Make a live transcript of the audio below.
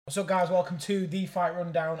What's up, guys? Welcome to the Fight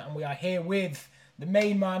Rundown, and we are here with the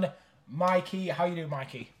main man, Mikey. How you doing,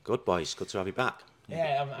 Mikey? Good, boys. Good to have you back.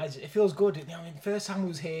 Yeah, it feels good. I mean, first time I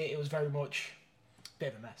was here, it was very much a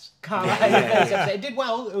bit of a mess. Can't lie. It did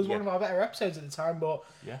well. It was one of our better episodes at the time, but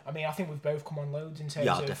I mean, I think we've both come on loads in terms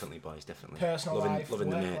of definitely, boys, definitely. Personal life, loving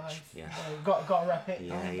work the merch. life. Yeah, got to rep it.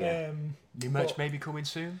 New merch maybe coming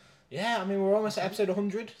soon. Yeah, I mean, we're almost at episode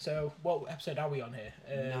 100, so what episode are we on here?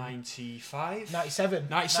 95? 97.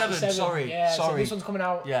 97, sorry. Yeah, sorry. So this one's coming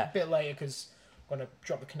out a bit later because I'm going to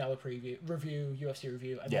drop the Canelo review, UFC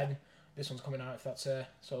review, and then this one's coming out if that's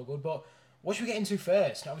so good. But what should we get into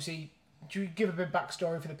first? Obviously, do you give a bit of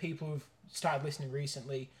backstory for the people who've started listening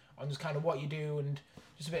recently on just kind of what you do and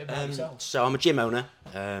just a bit about yourself? So I'm a gym owner,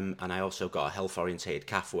 and I also got a health-orientated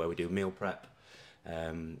cafe where we do meal prep.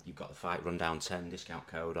 You've got the Fight Rundown 10 discount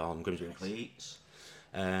code on Grimsby and Cleats.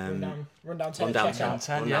 Rundown 10 Rundown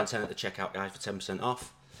checkout. 10 at the checkout, guys, for 10%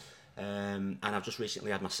 off. And I've just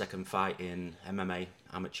recently had my second fight in MMA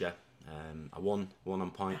amateur. I won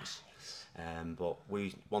on points. But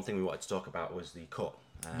one thing we wanted to talk about was the cut.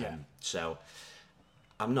 So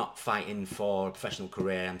I'm not fighting for a professional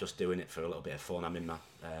career. I'm just doing it for a little bit of fun. I'm in my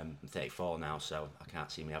I'm 34 now, so I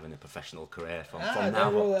can't see me having a professional career from now.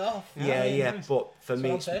 Don't rule it off. Yeah. But for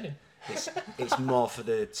me, it's it's more for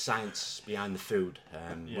the science behind the food.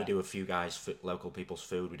 We do a few guys, local people's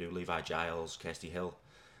food. We do Levi Giles, Kirsty Hill.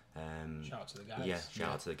 Shout out to the guys. Yeah, shout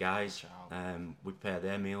out to the guys. We prepare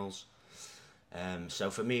their meals.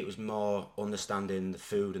 So for me, it was more understanding the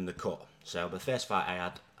food and the cut. So the first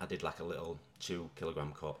fight I did like a little 2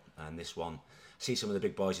 kilogram cut, and this one, I see some of the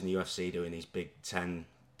big boys in the UFC doing these big 10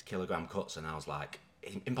 kilogram cuts, and I was like,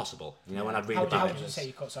 impossible. You know, when I'd read about it. How did you say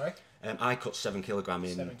you cut? Sorry. I cut 7 kilogram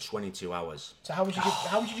in 22 hours. So how would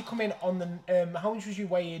you come in on the? How much was you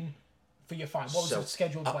weigh in for your fight? What was the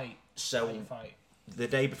scheduled weight? So for your fight? The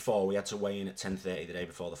day before, we had to weigh in at 10:30. The day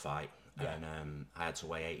before the fight, and I had to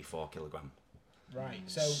weigh 84 kilogram. Right.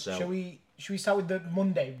 So should we start with the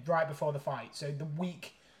Monday right before the fight? So the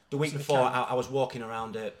week. The week before, I was walking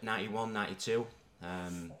around at 91, 92,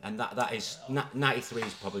 and that is 93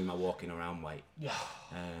 is probably my walking around weight. Yeah.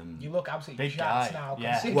 You look absolutely big jacked guy. now.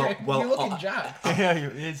 Yeah. Well, you're looking jacked. Yeah,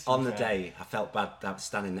 it is. On the day, I felt bad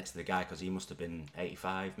standing next to the guy because he must have been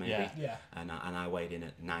 85 maybe. Yeah. And I weighed in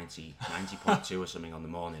at 90.2 or something on the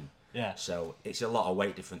morning. Yeah. So it's a lot of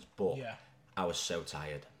weight difference, but I was so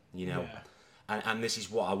tired, you know. Yeah. And this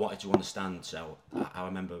is what I wanted to understand. So I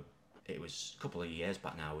remember it was a couple of years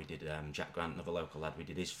back now. We did Jack Grant, another local lad. We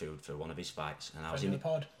did his food for one of his fights, and I was in the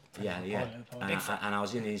pod. Yeah. And I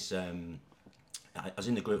was in his. I was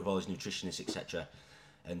in the group of all his nutritionists, etc.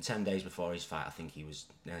 And 10 days before his fight, I think he was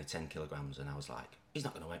nearly 10 kilograms, and I was like, he's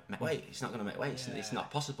not going to make weight. He's not going to make weight. It's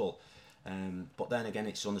not possible. But then again,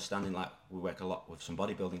 it's understanding. Like, we work a lot with some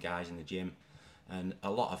bodybuilding guys in the gym, and a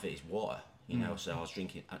lot of it is water. You know, so I was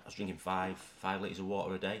drinking 5 litres of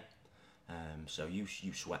water a day. So you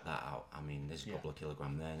sweat that out. I mean, there's a couple of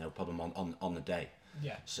kilograms there, no problem on the day.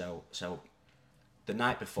 Yeah. So the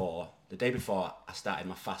day before, I started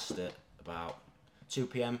my fast at about 2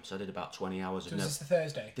 p.m. So I did about 20 hours. So is this the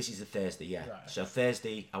Thursday? This is the Thursday, yeah. Right. So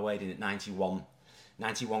Thursday, I weighed in at 91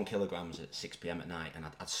 kilograms at 6 p.m. at night, and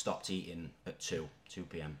I'd stopped eating at 2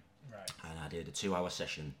 p.m. Right. And I did a 2-hour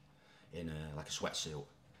session in like a sweatsuit.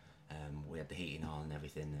 We had the heating on and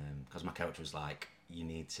everything, because my coach was like, you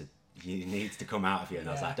need to come out of here, and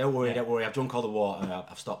I was like, don't worry, I've drunk all the water,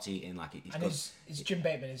 I've stopped eating. Like, it's and good. It's Jim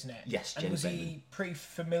Bateman, isn't it? Yes, and Jim was Bateman. he pretty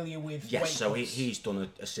familiar with Yes, weight so cuts? he's done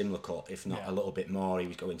a similar cut, if not a little bit more. He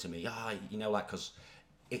was going to me, you know, like, because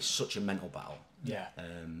it's such a mental battle. Yeah.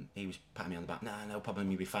 He was patting me on the back, no problem,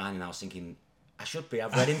 you'll be fine, and I was thinking, I should be,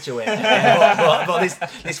 I've read into it. but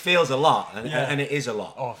this feels a lot, and it is a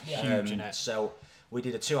lot. Oh, huge, isn't it? So we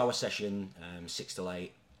did a 2-hour session, 6 till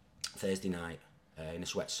 8, Thursday night, in a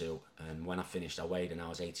sweatsuit, and when I finished, I weighed and I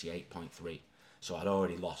was 88.3. So I'd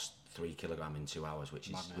already lost 3 kilograms in 2 hours, which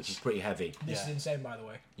is pretty heavy. This is insane, by the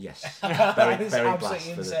way. Yes, very blessed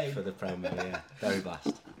insane. for the promo. Yeah, very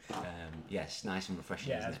blessed. Yes, nice and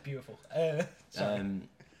refreshing. Yeah, isn't it's it? beautiful.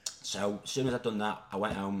 So as soon as I'd done that, I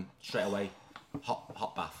went home straight away,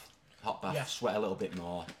 hot bath, sweat a little bit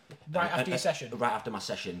more. Right after your session. Right after my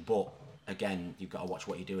session, but again, you've got to watch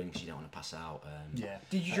what you're doing because you don't want to pass out.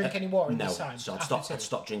 Did you drink any water at this time? No, so I'd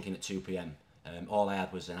stopped drinking at 2 p.m. All I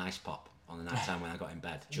had was an ice pop on the night time when I got in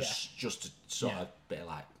bed, just to sort of bit of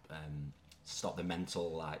like stop the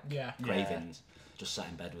mental cravings. Just sat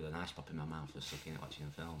in bed with an ice pop in my mouth, just looking at watching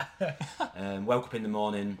a film. Woke up in the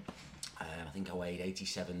morning. I think I weighed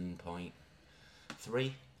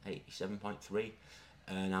 87.3.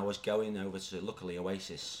 and I was going over to, luckily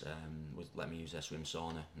Oasis would let me use their swim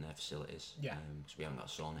sauna and their facilities. Yeah. Because we haven't got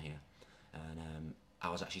a sauna here. And I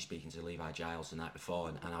was actually speaking to Levi Giles the night before,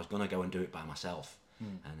 and I was going to go and do it by myself.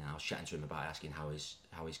 And I was chatting to him about it, asking how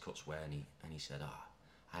his cuts were, and he said,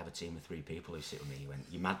 I have a team of 3 people who sit with me. He went,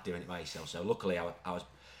 you're mad doing it by yourself. So luckily I was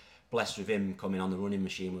blessed with him coming on the running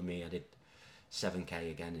machine with me. I did 7k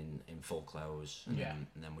again in full clothes, and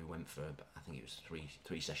then we went for, I think it was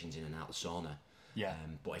three sessions in and out of the sauna. Yeah.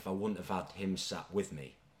 But if I wouldn't have had him sat with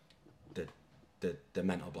me, the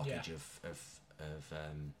mental blockage of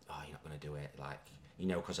you're not going to do it, like,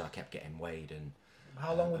 because I kept getting weighed. And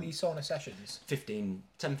how long were these sauna sessions?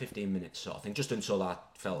 10-15 minutes sort of thing, just until I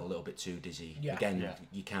felt a little bit too dizzy. Yeah. Again,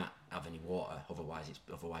 you can't have any water, otherwise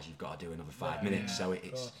you've got to do another 5 minutes. So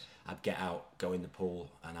it's I'd get out, go in the pool,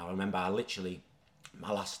 and I remember I literally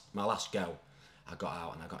my last go, I got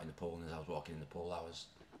out and I got in the pool, and as I was walking in the pool, I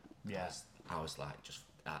was like just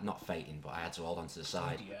not fainting, but I had to hold on to the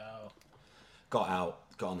side. Got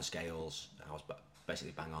out, got on the scales, I was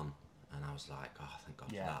basically bang on. And I was like, oh, thank God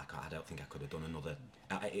for that. I don't think I could have done another.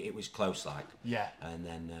 It was close, like. Yeah. And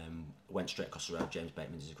then went straight across the road. James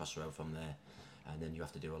Bateman's is across the road from there. And then you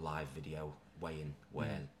have to do a live video weigh-in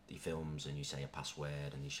where he films and you say a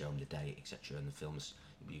password and you show him the date, etc. And the films,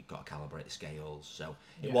 you've got to calibrate the scales. So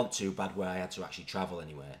it wasn't too bad where I had to actually travel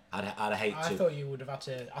anywhere. I'd hate to. I thought you would have had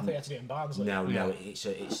to. I thought you had to do it in Barnsley. No,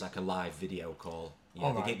 it's like a live video call.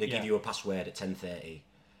 Yeah, they give you a password at 10:30.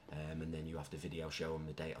 And then you have to video show them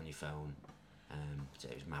the date on your phone. So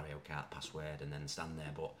it was Mario Kart password, and then stand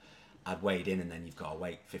there. But I'd weighed in, and then you've got to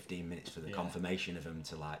wait 15 minutes for the confirmation of them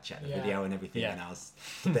to like check the video and everything. And I was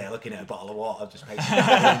there looking at a bottle of water, just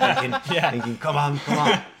thinking, come on.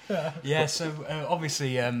 Yeah. So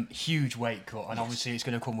obviously, huge weight cut, and obviously it's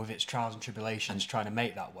going to come with its trials and tribulations trying to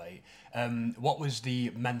make that weight. What was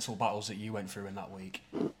the mental battles that you went through in that week?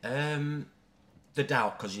 The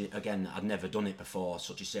doubt, because again, I'd never done it before,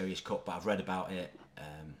 such a serious cut, but I've read about it.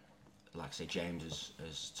 Like I say, James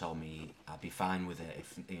has told me I'd be fine with it.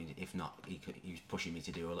 If not, he was pushing me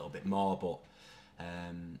to do a little bit more. But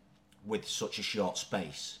with such a short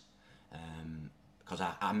space, because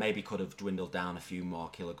I maybe could have dwindled down a few more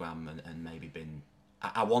kilogram and maybe been.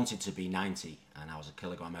 I wanted to be 90, and I was a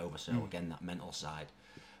kilogram over. So again, that mental side,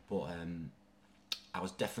 but. I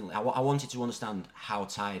was definitely. I wanted to understand how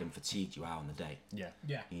tired and fatigued you are on the day. Yeah.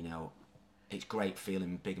 It's great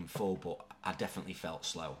feeling big and full, but I definitely felt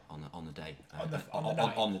slow on the day.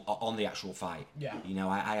 On the actual fight. Yeah.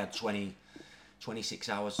 I had 26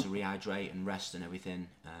 hours to rehydrate and rest and everything.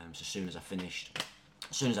 So as soon as I finished,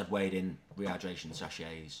 as soon as I'd weighed in, rehydration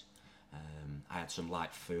sachets. I had some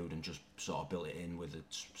light food and just sort of built it in with the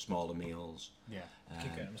smaller meals. Yeah.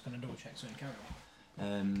 Keep going. I'm just going to double check so you carry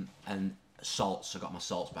on. And salts, I got my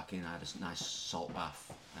salts back in. I had a nice salt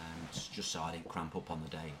bath, just so I didn't cramp up on the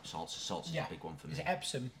day. Salts is a big one for me. Is it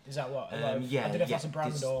Epsom? Is that what? Yeah. I don't know if that's a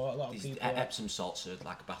brand or a lot of people. Epsom salts are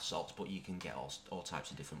like bath salts, but you can get all types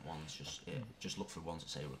of different ones. Just look for ones that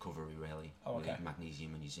say recovery, really. With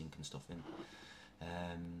magnesium and your zinc and stuff in.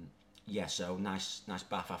 So nice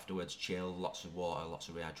bath afterwards, chill, lots of water, lots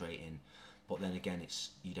of rehydrating. But then again,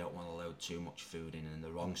 you don't want to load too much food in, and the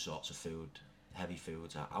wrong sorts of food. Heavy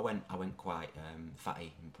foods. I went quite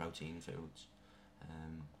fatty and protein foods.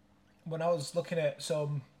 When I was looking at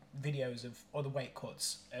some videos of other weight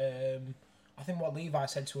cuts, I think what Levi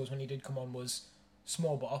said to us when he did come on was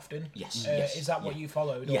small but often. Yes. Is that what you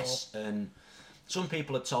followed? Yes. Some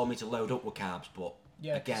people had told me to load up with carbs, but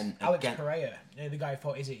Alex Pereira, the guy who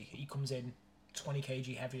fought Izzy, he comes in 20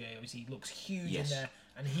 kg heavier. He looks huge in there,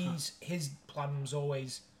 and his plan was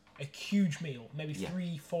always a huge meal, maybe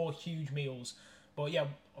 3-4 huge meals. But yeah,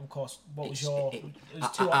 of course, what was your...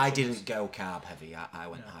 I didn't go carb heavy. I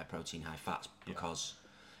went high protein, high fats, because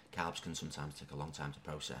carbs can sometimes take a long time to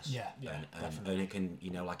process. Yeah, and it can,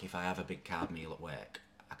 like if I have a big carb meal at work,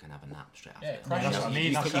 I can have a nap straight after. Yeah, that's what I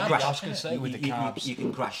mean. I was going to say with the carbs. You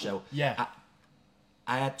can crash, so... Yeah.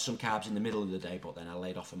 I had some carbs in the middle of the day, but then I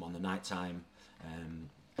laid off them on the night time.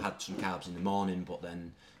 Had some carbs in the morning, but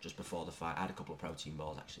then just before the fight, I had a couple of protein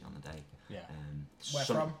balls actually on the day. Yeah. Where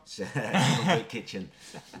from? Great kitchen.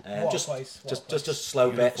 What place? Just slow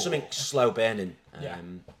burn, something slow burning.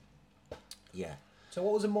 Yeah. So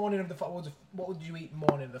what was the morning of the fight? What did you eat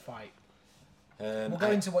morning of the fight? We'll go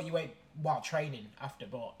into what you ate while training after,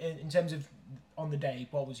 but in terms of on the day,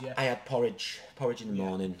 what was your... I had porridge in the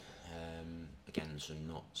morning. Again, some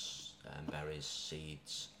nuts, berries,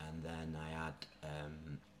 seeds, and then I had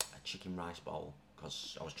a chicken rice bowl,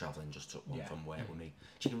 because I was travelling, just took one from work with me.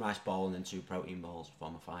 Chicken rice bowl and then 2 protein balls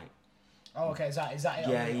before my fight. Oh, okay. Is that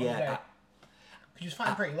it? Yeah. You was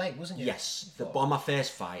fighting pretty late, wasn't you? Yes. But on my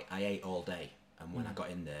first fight, I ate all day, and when I got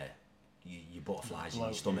in there, your butterflies in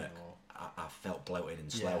your stomach. I felt bloated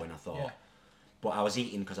and slow, and I thought. Yeah. But I was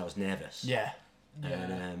eating because I was nervous. Yeah.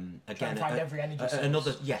 And again, find every energy source.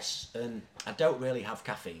 another and I don't really have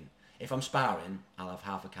caffeine. If I'm sparring, I'll have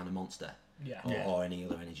half a can of Monster, or any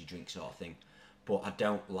other energy drink sort of thing. But I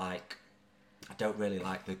don't really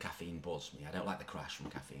like the caffeine buzz me. I don't like the crash from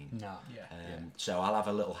caffeine. No. So I'll have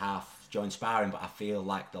a little half during sparring, but I feel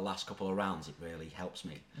like the last couple of rounds it really helps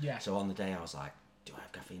me. Yeah. So on the day I was like, do I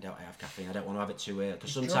have caffeine? Don't I have caffeine? I don't want to have it too early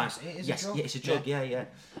because sometimes it's a drug. it's a drug. Yeah.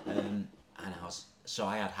 And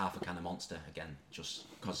I had half a can of Monster again, just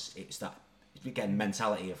because it's that again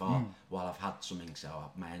mentality of well, I've had something, so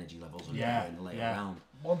my energy levels are lower in the later round.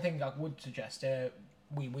 One thing I would suggest,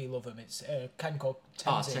 we love them. It's kind called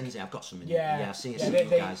Tenzing. Oh, Tenzing, I've got some in I've seen some of you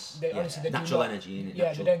guys. Honestly, natural energy in it.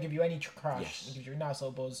 Yeah, they don't give you any crash. They give you a nice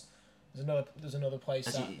little buzz. There's another place.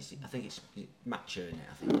 I think it's matcha in it.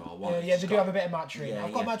 I think or one. They do have a bit of matcha in it.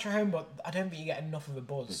 I've got matcha at home, but I don't think you get enough of a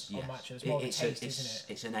buzz on matcha. It's more of a taste, isn't it?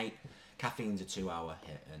 It's an 8. Caffeine's a 2-hour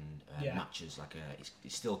hit, and matcha's like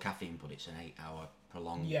it's still caffeine, but it's an 8-hour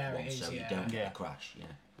prolonged one, so you don't get a crash.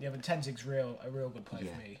 Yeah, but Tenzing's a real good play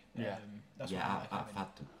for me. That's what I've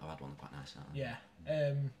had one quite nice.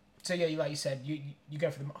 So like you said, you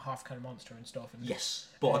go for the half kind of Monster and stuff. And, yes,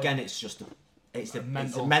 but again, it's just it's a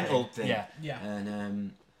mental thing.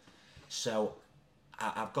 And so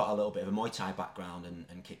I've got a little bit of a Muay Thai background,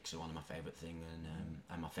 and kicks are one of my favourite things.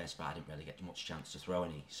 And my first fight, I didn't really get much chance to throw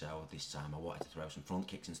any. So this time I wanted to throw some front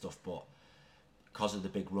kicks and stuff, but because of the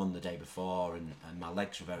big run the day before, and my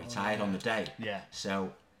legs were very tired on the day.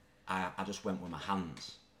 So I just went with my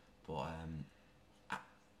hands. But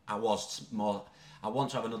I want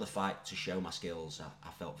to have another fight to show my skills.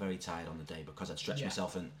 I felt very tired on the day because I'd stretched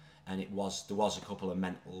myself, and there was a couple of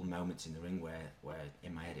mental moments in the ring where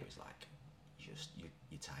in my head it was like,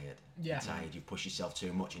 you're tired. You're tired. You push yourself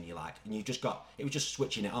too much, and it was just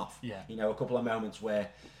switching it off. A couple of moments where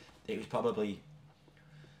it was probably.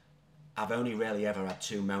 I've only really ever had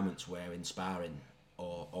 2 moments where in sparring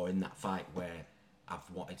or in that fight where I've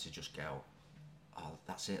wanted to just go, oh,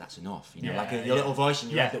 that's it, that's enough. Your little voice in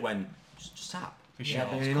your head that went, just tap. For sure.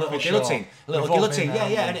 A little guillotine.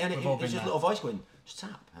 And it was just a little voice going, just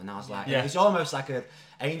tap. And I was like, it's almost like an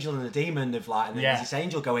angel and a demon of like, and then there's this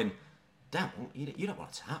angel going, damn, you don't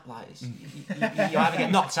want to tap. Like, you either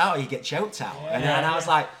get knocked out or you get choked out. And I was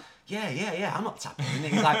like, yeah, I'm not tapping. And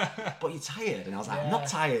he was like, but you're tired. And I was like, I'm not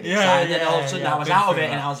tired. And then all of a sudden I was out of it,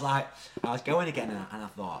 and I was like, I was going again, and I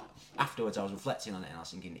thought, afterwards I was reflecting on it, and I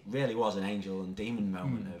was thinking, it really was an angel and demon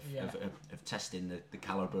moment of testing the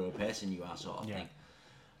calibre of person you are, sort of thing.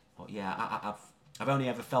 But I've only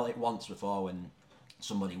ever felt it once before when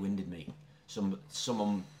somebody winded me.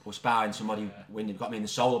 Someone was sparring, somebody got me in the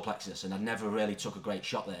solar plexus, and I never really took a great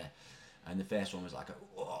shot there. And the first one was like,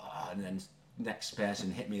 and then next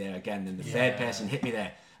person hit me there again, then the third person hit me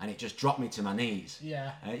there, and it just dropped me to my knees.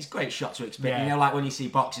 And it's a great shot to expect. Like when you see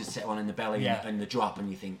boxers hit one in the belly and the drop, and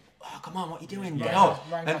you think, oh, come on, what are you doing?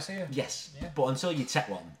 Yes. But until you take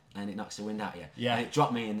one and it knocks the wind out of you. And it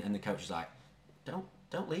dropped me, and the coach was like,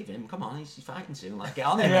 don't leave him, come on, he's fighting soon, like, get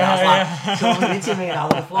on him. And I was like, someone hitting me, and I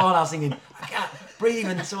was on the floor, and I was thinking, I can't breathe,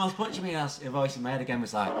 and someone's punching me, and a voice in my head again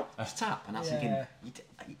was like, just tap. And I was thinking,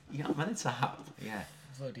 you're not meant to tap.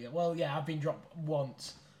 Well, I've been dropped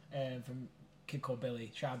once from a kid called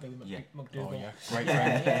Billy. Shout out Billy McDougall. Great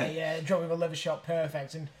friend. Dropped with a liver shot,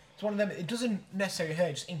 perfect. And it's one of them. It doesn't necessarily hurt;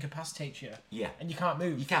 it just incapacitates you. And you can't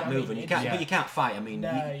move. You can't move, and you can't. But you can't fight. I mean,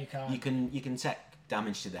 you can't. You can take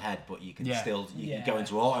damage to the head, but you can still you go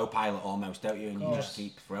into autopilot almost, don't you? And you just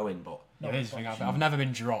keep throwing. But here's the thing: I've never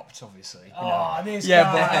been dropped, obviously. But I'll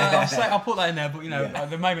put that in there.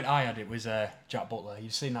 But the moment I had it was Jack Butler.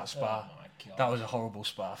 You've seen that spar. That was a horrible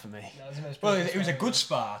spar for me. Well, it was a good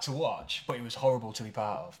spar to watch, but it was horrible to be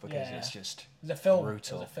part of because it's just brutal.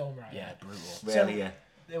 It was a film, right? Yeah, brutal. Really,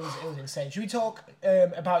 It was insane. Should we talk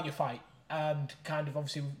about your fight and kind of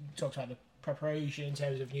obviously we talked about the preparation in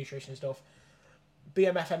terms of nutrition and stuff.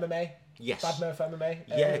 BMF MMA. Yes. Badmurph MMA.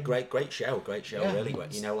 Yeah, great show, really.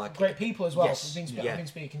 Like great people as well. Yes, I've been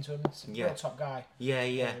speaking to him. Real top guy.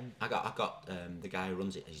 I got the guy who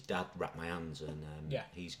runs it. His dad wrapped my hands, and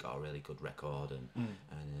he's got a really good record,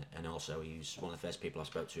 and also he's one of the first people I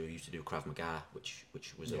spoke to who used to do Krav Maga, which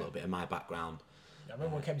was a little bit of my background. I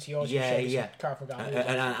remember when I came to yours. Krav Maga.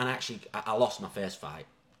 And actually, I lost my first fight,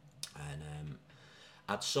 and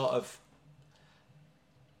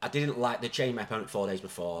I didn't like, they changed my opponent 4 days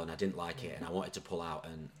before, and I didn't like it, and I wanted to pull out,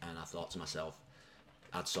 and I thought to myself,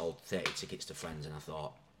 I'd sold 30 tickets to friends, and I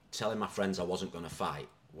thought, telling my friends I wasn't going to fight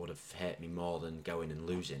would have hurt me more than going and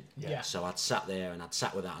losing. Yeah. So I'd sat there and I'd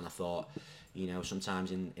sat with that, and I thought, you know,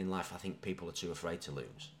 sometimes in life I think people are too afraid to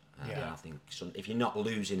lose. And I think if you're not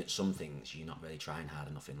losing at some things, you're not really trying hard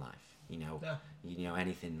enough in life. You know,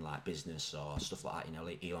 anything like business or stuff like that. You know,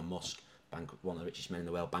 like Elon Musk, one of the richest men in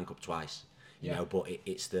the world, bankrupt twice. You know, but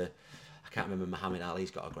it's the, I can't remember, Muhammad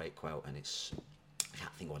Ali's got a great quote, and it's, I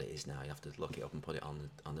can't think what it is now. You have to look it up and put it on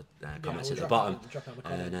the comments at the bottom.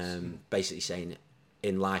 And basically saying,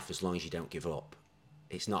 in life, as long as you don't give up,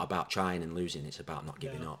 it's not about trying and losing. It's about not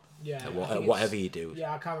giving up. Yeah. Whatever you do.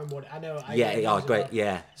 Yeah, I can't remember what I know. Great.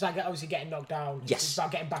 Yeah. It's like obviously getting knocked down. Yes. It's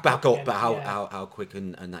about getting back up again. but how quick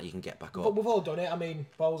and that you can get back up. But we've all done it. I mean,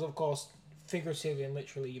 Bowles, of course, figuratively and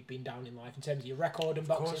literally, you've been down in life in terms of your record and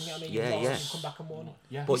boxing. I mean, you've come back and won.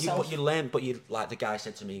 Yeah. But you learn. But you, like the guy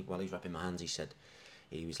said to me while he's wrapping my hands, he said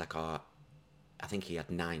he was like, I think he had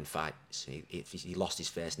 9 fights. He lost his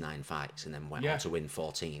first 9 fights and then went on to win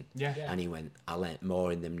 14. Yeah. And he went, I learnt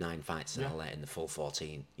more in them 9 fights than I learnt in the full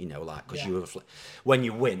 14. You know, like, because when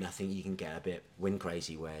you win, I think you can get a bit win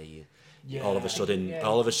crazy where you all of a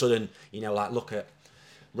sudden, you know, like look at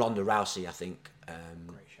Ronda Rousey. I think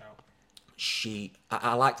great shout.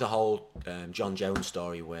 I like the whole John Jones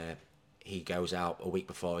story where he goes out a week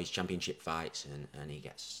before his championship fights and he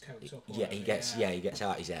gets he gets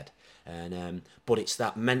out his head. And but it's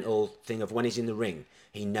that mental thing of when he's in the ring,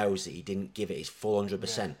 he knows that he didn't give it his full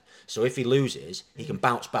 100%. So if he loses, he can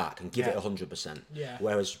bounce back and give it 100%. Yeah.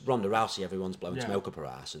 Whereas Ronda Rousey, everyone's blowing smoke up her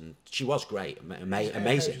ass, and she was great,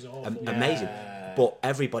 amazing. But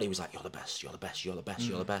everybody was like, "You're the best, you're the best, you're the best,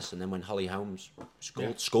 you're the best." And then when Holly Holmes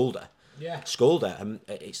schooled her, and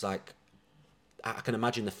it's like, I can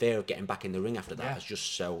imagine the fear of getting back in the ring after that is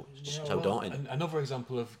just so daunting. Another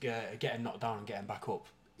example of getting knocked down and getting back up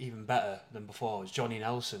even better than before was Johnny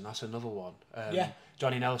Nelson. That's another one.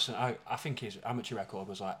 Johnny Nelson, I think his amateur record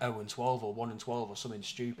was like 0-12 or 1-12 or something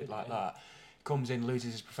stupid like that. Comes in,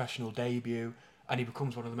 loses his professional debut, and he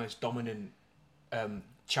becomes one of the most dominant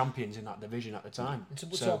champions in that division at the time.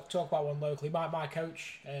 Talk about one locally. My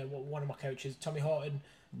coach, one of my coaches, Tommy Horton.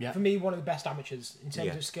 For me, one of the best amateurs in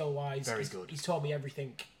terms of skill wise. Very good. He's taught me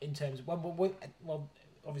everything in terms of well,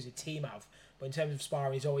 obviously team have, but in terms of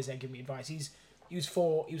sparring, he's always there giving me advice. He was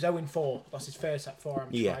 0-4, lost his first 4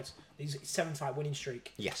 amateur fights. He's 7-fight winning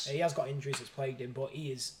streak. Yes. He has got injuries that's plagued him, but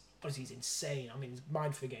he's insane. I mean, his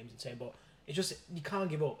mind for the game's insane, but it's just, you can't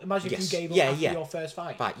give up. Imagine if you gave up after your first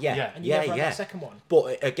fight. And you never had that second one.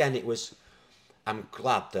 But again, I'm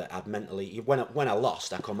glad that I'd mentally, when I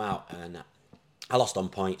lost, I come out and I lost on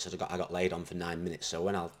points, so I got laid on for 9 minutes. So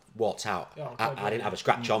when I walked out, I didn't have a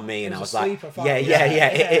scratch on me, and I was like,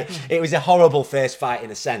 It was a horrible first fight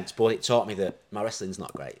in a sense, but it taught me that my wrestling's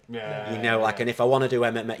not great. And if I want to do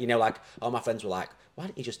MMA, you know, like all my friends were like, why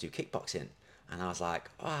don't you just do kickboxing? And I was like,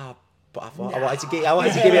 but I thought I wanted to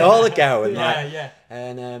give it all a go, and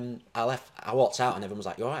and I walked out, and everyone was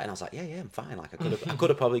like, "You all right?" And I was like, "Yeah, I'm fine." Like I could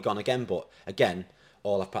have probably gone again, but again,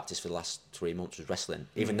 all I've practiced for the last 3 months was wrestling,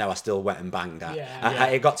 even though I still went and banged.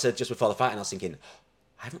 I got to just before the fight, and I was thinking,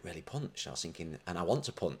 I haven't really punched. I was thinking, and I want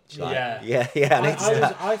to punch.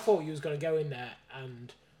 I thought you was going to go in there,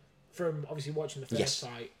 and from obviously watching the first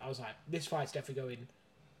fight, I was like, this fight's definitely going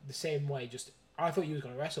the same way. Just I thought you was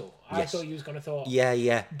going to wrestle. I thought you was going to thought.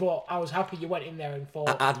 But I was happy you went in there and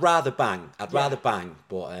fought. I'd rather bang.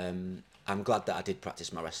 But I'm glad that I did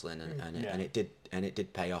practice my wrestling, and it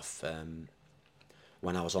did pay off.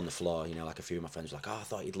 When I was on the floor, you know, like a few of my friends were like, "Oh, I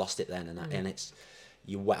thought you'd lost it then," and it's.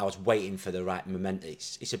 I was waiting for the right momentum.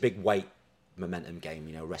 It's a big weight momentum game,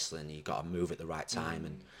 you know. Wrestling, you got to move at the right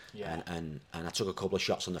time, and I took a couple of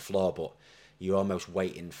shots on the floor, but you're almost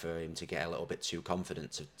waiting for him to get a little bit too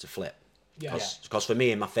confident to flip. Because for me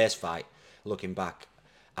in my first fight, looking back,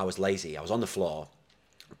 I was lazy. I was on the floor,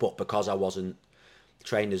 but because I wasn't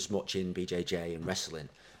trained as much in BJJ and wrestling,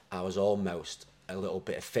 I was almost a little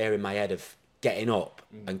bit of fear in my head of getting up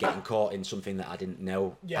and getting caught in something that I didn't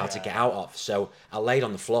know how to get out of. So I laid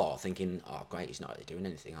on the floor thinking, oh great, he's not really doing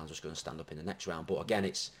anything, I'm just going to stand up in the next round. But again,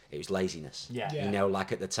 it was laziness, you know,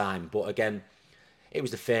 like at the time. But again, it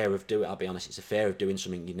was the fear of I'll be honest, it's the fear of doing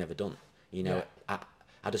something you've never done. You know,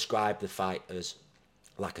 I describe the fight as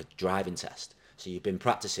like a driving test. So you've been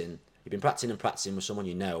practicing with someone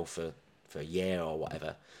you know for a year or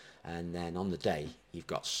whatever. And then on the day, you've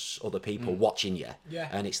got other people watching you,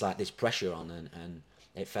 and it's like this pressure on, and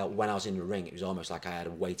it felt when I was in the ring, it was almost like I had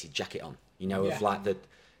a weighted jacket on, you know, of like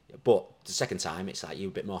but the second time, it's like you're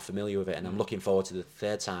a bit more familiar with it, and I'm looking forward to the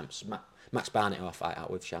third time. So Max Barnett, who I fight out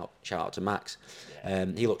with, shout out to Max.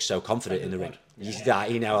 He looks so confident in the ring. He's like,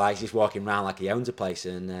 he's just walking around like he owns a place.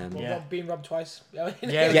 And being robbed twice. Yeah.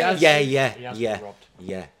 It's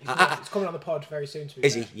coming on the pod very soon.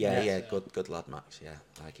 Is he? Yeah. Good lad, Max. Yeah,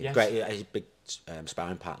 like him. Yes. Great. He's a big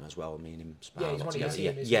sparring partner as well. Me and him spar a lot together.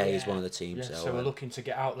 He's one of the team. Yeah, so we're looking to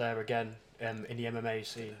get out there again in the MMA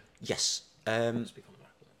scene. Yes. I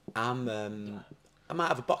might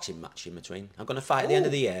have a boxing match in between. I'm going to fight at the end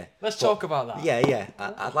of the year. Let's talk about that. Yeah.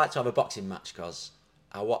 I'd like to have a boxing match because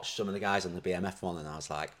I watched some of the guys on the BMF one and I was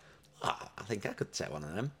like, I think I could take one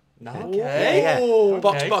of them. Okay. Yeah.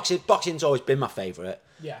 Okay. Boxing's always been my favourite.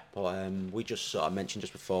 Yeah. But we just sort of mentioned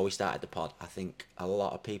just before we started the pod, I think a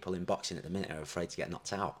lot of people in boxing at the minute are afraid to get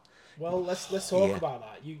knocked out. Well, let's talk about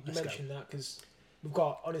that. You mentioned that because we've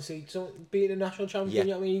got, honestly, being a national champion,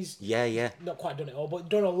 you know what I mean? He's not quite done it all, but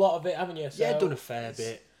done a lot of it, haven't you? So done a fair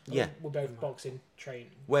bit. Yeah. We're both boxing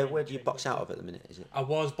trained. Where do you box out of at the minute, is it? I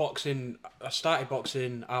started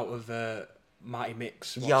boxing out of Mighty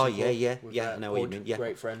Mix. Yeah, I know what you mean. Yeah.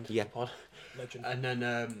 Great friend. Yeah. Pod. Legend.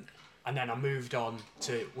 And then I moved on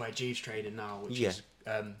to where G's training now, which is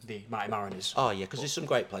the Mighty Mariners. Oh yeah, because there's some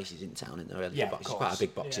great places in town, isn't there? Really? Yeah, it's quite a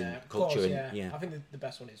big boxing culture. Course, and, I think the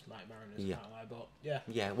best one is Mighty Mariners. Yeah. Can't lie, but yeah.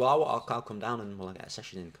 Yeah, well, I'll come down and we'll get a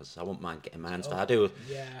session in because I won't mind getting my hands. I do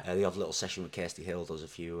the odd little session with Kirsty Hill. Does a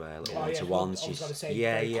few little one-to-ones. You've got a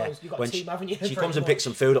team, haven't you? She comes and picks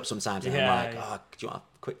some food up sometimes, and I'm like, do you want a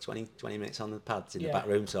quick 20 minutes on the pads in the back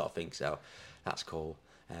room sort of thing? So that's cool.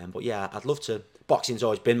 But yeah, I'd love to. Boxing's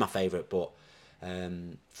always been my favourite, but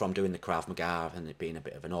from doing the Krav Maga and it being a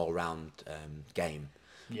bit of an all-round game,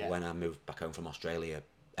 when I moved back home from Australia,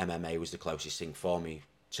 MMA was the closest thing for me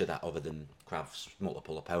to that, other than Krav's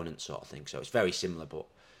multiple opponents sort of thing. So it's very similar, but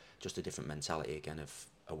just a different mentality again of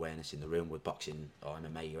awareness in the room. With boxing or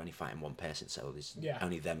MMA, you're only fighting one person, so there's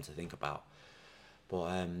only them to think about.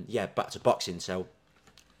 But back to boxing. So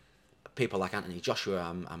people like Anthony Joshua,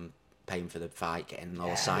 I'm paying for the fight, getting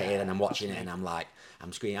all excited, and I'm watching it, and I'm like,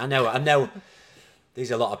 I'm screaming. I know.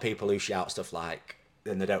 There's a lot of people who shout stuff like,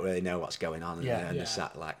 and they don't really know what's going on, and they're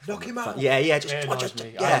sat like, knock him out. Punch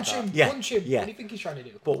him. Punch him. What do you think he's trying to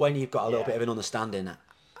do? But when you've got a little bit of an understanding,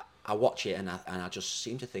 I watch it and I just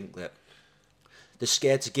seem to think that they're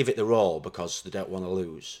scared to give it their all because they don't want to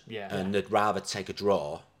lose, and they'd rather take a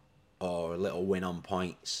draw or a little win on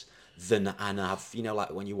points than have,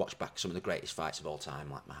 like when you watch back some of the greatest fights of all time,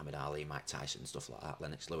 like Muhammad Ali, Mike Tyson, stuff like that,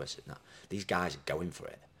 Lennox Lewis, and that. These guys are going for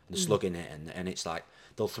it. They're slugging it, and it's like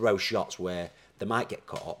they'll throw shots where they might get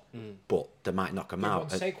caught, but they might knock them out.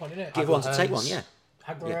 Take one, innit? Give one to take one, yeah.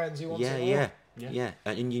 Hagler he wants yeah.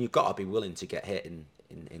 And you've got to be willing to get hit in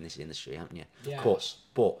this industry, haven't you? Yeah. Of course,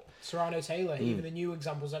 but Serrano Taylor, even the new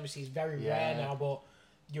examples, obviously, is very rare now, but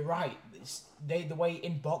you're right. The way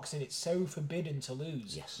in boxing, it's so forbidden to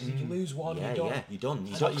lose. Yes. You lose one, you're done. Yeah, you're done.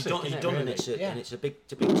 You're done, and it's a big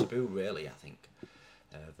taboo, really, I think.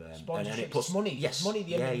 And it puts money. Yes, money at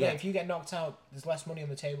the end of the day. If you get knocked out, there's less money on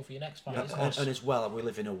the table for your next fight. And as well, we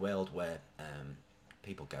live in a world where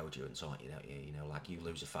people goad you and so on. Like you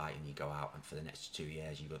lose a fight and you go out, and for the next 2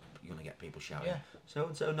 years you're going to get people shouting, "So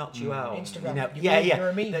and so knocked you out." Instagram, you're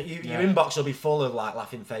a meme. Your inbox will be full of like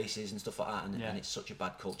laughing faces and stuff like that, and it's such a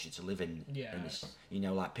bad culture to live in. And it's,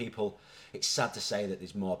 like people. It's sad to say that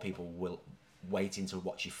there's more people waiting to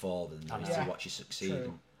watch you fall than to watch you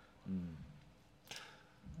succeed.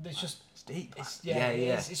 It's just deep. It's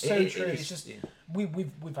so true. It's just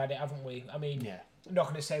we've had it, haven't we? I mean, I'm not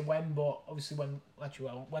going to say when, but obviously when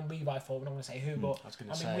Levi fought, we're not going to say who, but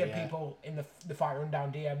we had people in the Fight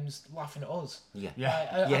Rundown DMs laughing at us.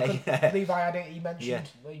 Levi had it. He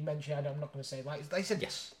mentioned. I'm not going to say they said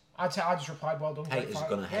yes. I just replied, well done. Haters are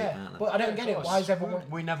going to hate, aren't they? But I don't get it. Why is everyone?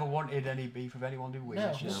 We never wanted any beef with anyone, did we?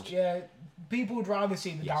 No, people would rather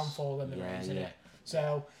see the downfall than the rise, isn't it?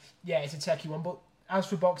 So it's a techie one, but. As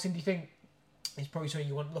for boxing, do you think it's probably something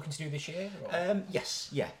you want looking to do this year? Yes,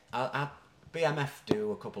 yeah. I BMF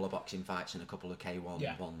do a couple of boxing fights and a couple of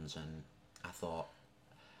K1 ones, and I thought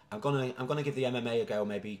I'm gonna give the MMA a go.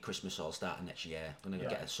 Maybe Christmas or start of next year. I'm gonna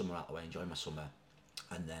get a summer out of the way, enjoy my summer,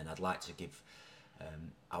 and then I'd like to give.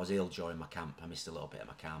 I was ill during my camp. I missed a little bit of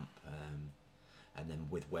my camp, and then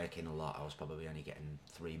with working a lot, I was probably only getting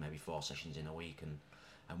 3, maybe 4 sessions in a week.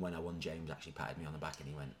 And when I won, James actually patted me on the back and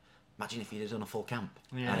he went, "Imagine if you'd have done a full camp."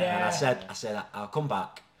 And I said, I'll come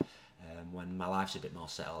back when my life's a bit more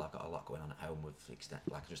settled. I've got a lot going on at home with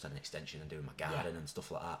I just had an extension and doing my garden and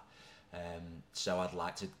stuff like that. So I'd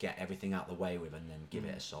like to get everything out of the way with, and then give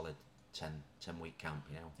it a solid 10 week camp.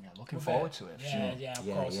 Looking forward to it. Of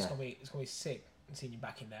course, it's gonna be sick. seeing you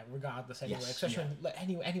back in there, regardless anyway. Yes. Especially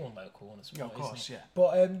anyone local on the sport, of course, isn't it? yeah.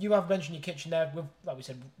 But you have mentioned your kitchen there. Like we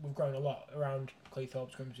said, we've grown a lot around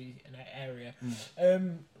Cleethorpes, Grimsby, and that area.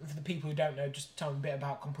 For the people who don't know, just tell them a bit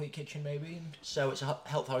about Complete Kitchen, maybe. So it's a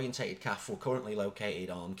health-orientated cafe. We're currently located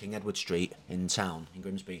on King Edward Street in town, in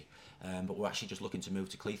Grimsby. But we're actually just looking to move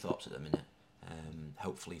to Cleethorpes at the minute.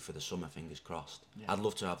 Hopefully for the summer, fingers crossed. Yeah. I'd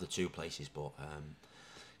love to have the two places, but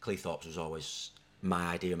Cleethorpes was always my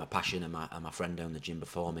idea, my passion, and my friend owned the gym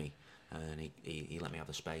before me, and he let me have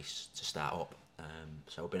the space to start up.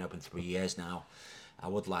 So we've been open 3 years now. I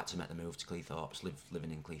would like to make the move to Cleethorpes,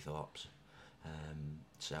 living in Cleethorpes.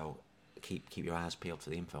 So keep your eyes peeled for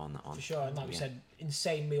the info on that one. For sure, and like we said,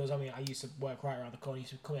 insane meals. I mean, I used to work right around the corner,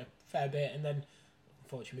 used to come here a fair bit, and then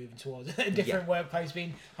unfortunately moving towards a different workplace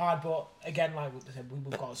being hard. But again, like I said,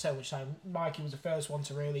 we've got so much time. Mikey was the first one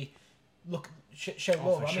to really show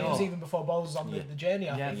love. I mean, it was even before Bowles was on the journey.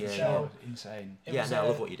 I think. So insane. I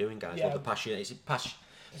love what you're doing, guys. Love the passion. It's a passion.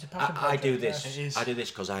 I do this. I do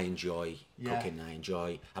this because I enjoy cooking.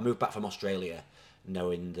 I moved back from Australia,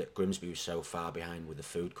 knowing that Grimsby was so far behind with the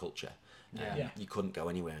food culture. You couldn't go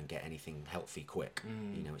anywhere and get anything healthy quick.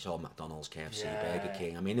 You know, it's all McDonald's, KFC, Burger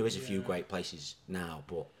King. I mean, there is a few great places now,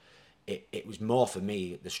 but it was more for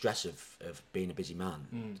me the stress of being a busy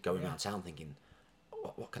man, going around town thinking,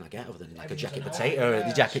 what can I get other than like a jacket potato,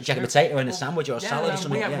 jacket potato and a sandwich or a salad or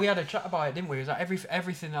something? We had a chat about it, didn't we? It was like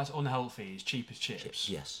everything that's unhealthy is cheap as chips.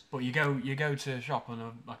 Yes. But you go to a shop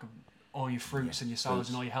and all your fruits and your salads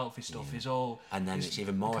and all your healthy stuff is all. And then it's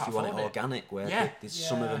even more if you want it organic, where there's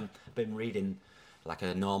some of them. I've been reading, like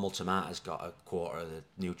a normal tomato's got a quarter of the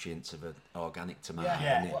nutrients of an organic tomato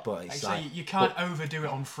in it, but it's you can't overdo it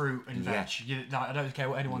on fruit and veg. I don't care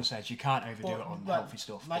what anyone says, you can't overdo it on healthy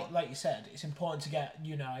stuff. Like you said, it's important to get.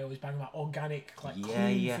 I always bang about organic, clean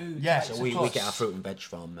food. Yeah, so we get our fruit and veg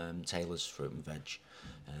from Taylor's Fruit and Veg.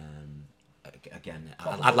 Again,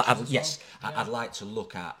 I'd like to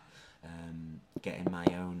look at getting my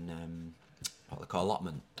own what they call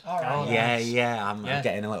allotment. I'm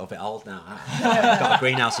getting a little bit old now. I've got a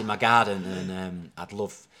greenhouse in my garden, and I'd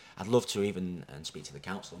love to even speak to the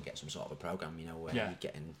council and get some sort of a program, where you're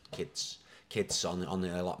getting kids on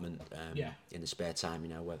the allotment in the spare time,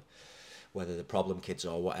 whether the problem kids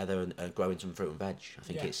or whatever, and growing some fruit and veg. I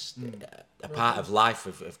think it's a part of life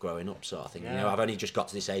of growing up, sort of thing. I've only just got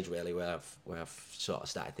to this age really where I've sort of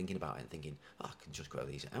started thinking about it and thinking, I can just grow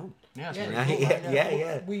these at home.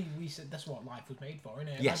 We said that's what life was made for,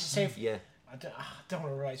 isn't it? Yes. I don't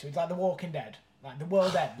want to relate to it. It's like The Walking Dead, like the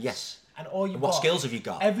world ends. Yes. And all what skills have you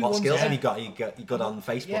got? What skills have you got? You got on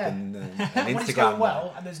Facebook and Instagram. When it's going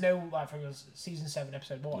well, and there's no, like, for season 7,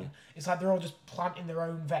 episode 1, it's like they're all just planting their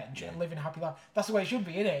own veg and living a happy life. That's the way it should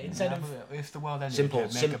be, isn't it? Instead of if the world ended,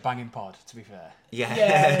 make a banging pod. To be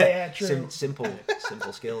fair. True. Simple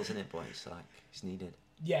skills, isn't it? But it's needed.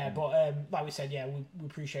 Yeah, but like we said, we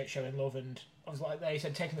appreciate showing love, and I was like they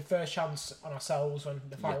said, taking the first chance on ourselves when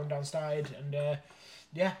the Fight Rundown started, and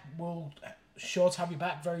we'll sure to have you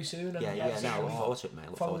back very soon. And I look forward to it, mate.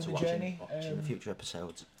 Look forward to watching the future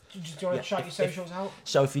episodes. Do you want to shout your socials out?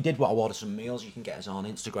 So if you did want to order some meals, you can get us on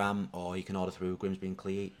Instagram, or you can order through Grimsby and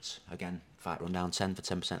Clee Eats. Again, Fight Rundown 10 for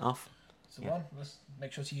 10% off. That's the one. Let's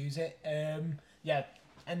make sure to use it. And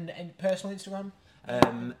personal Instagram.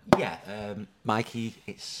 Mikey,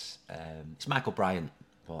 it's Michael Bryant,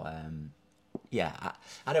 but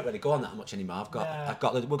I don't really go on that much anymore. We've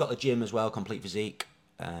got the gym as well, Complete Physique.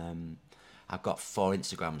 I've got 4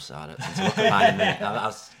 Instagrams, so I don't tend to look at mine in a minute.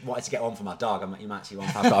 I wanted to get one for my dog. You might see one.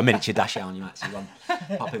 I've got a miniature dash hound. You might see one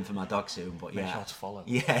pop in for my dog soon. But make sure to follow.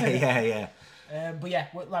 Yeah.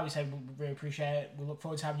 But like we said, we really appreciate it. We look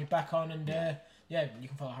forward to having you back on, and you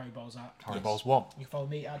can follow Harry Bowles at Harry Bowles 1. You can follow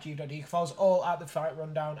me at G.D. You can follow us all at the Fight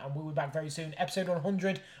Rundown, and we'll be back very soon. Episode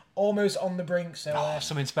 100, almost on the brink. So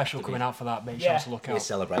something special coming out for that. Make sure to look out. A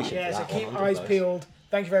celebration. Yeah, so keep eyes peeled.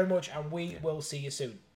 Thank you very much, and we will see you soon.